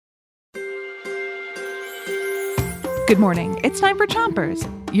Good morning. It's time for Chompers,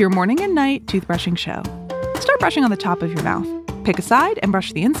 your morning and night toothbrushing show. Start brushing on the top of your mouth. Pick a side and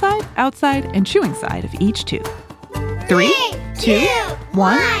brush the inside, outside, and chewing side of each tooth. 3, 2,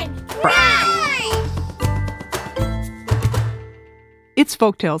 1, brush! It's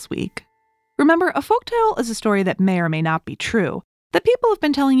Folktales week. Remember, a folktale is a story that may or may not be true, that people have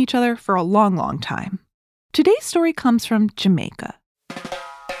been telling each other for a long, long time. Today's story comes from Jamaica.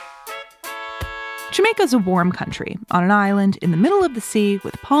 Jamaica is a warm country on an island in the middle of the sea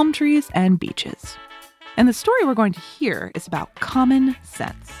with palm trees and beaches. And the story we're going to hear is about common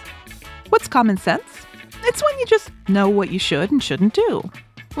sense. What's common sense? It's when you just know what you should and shouldn't do.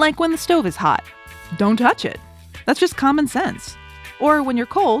 Like when the stove is hot, don't touch it. That's just common sense. Or when you're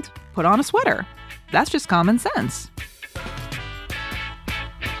cold, put on a sweater. That's just common sense.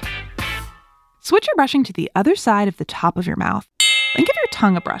 Switch your brushing to the other side of the top of your mouth and give your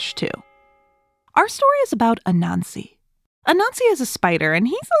tongue a brush too. Our story is about Anansi. Anansi is a spider, and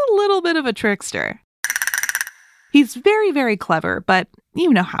he's a little bit of a trickster. He's very, very clever, but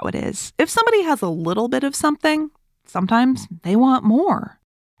you know how it is. If somebody has a little bit of something, sometimes they want more.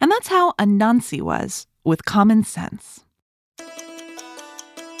 And that's how Anansi was with common sense.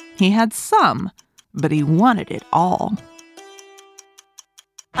 He had some, but he wanted it all.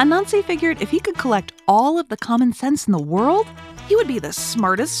 Anansi figured if he could collect all of the common sense in the world, he would be the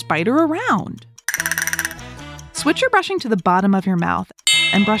smartest spider around. Switch your brushing to the bottom of your mouth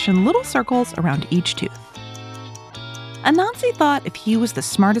and brush in little circles around each tooth. Anansi thought if he was the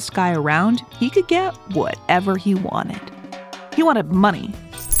smartest guy around, he could get whatever he wanted. He wanted money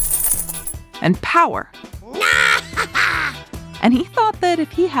and power. And he thought that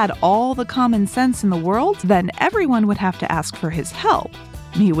if he had all the common sense in the world, then everyone would have to ask for his help.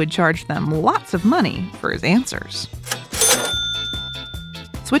 He would charge them lots of money for his answers.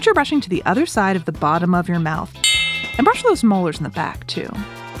 Switch your brushing to the other side of the bottom of your mouth and brush those molars in the back too.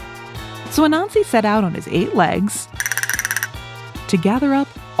 So Anansi set out on his 8 legs to gather up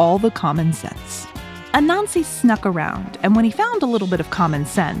all the common sense. Anansi snuck around, and when he found a little bit of common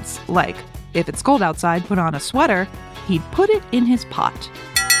sense, like if it's cold outside, put on a sweater, he'd put it in his pot.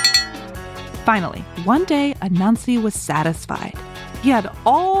 Finally, one day Anansi was satisfied. He had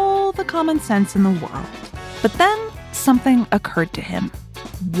all the common sense in the world. But then something occurred to him.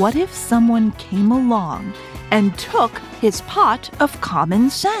 What if someone came along and took his pot of common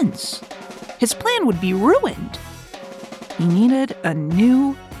sense? His plan would be ruined. He needed a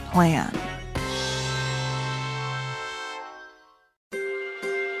new plan.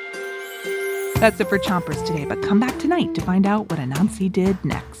 That's it for Chompers today, but come back tonight to find out what Anansi did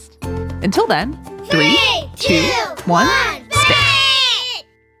next. Until then, 3, 2, 1, spit!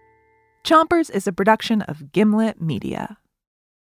 Chompers is a production of Gimlet Media.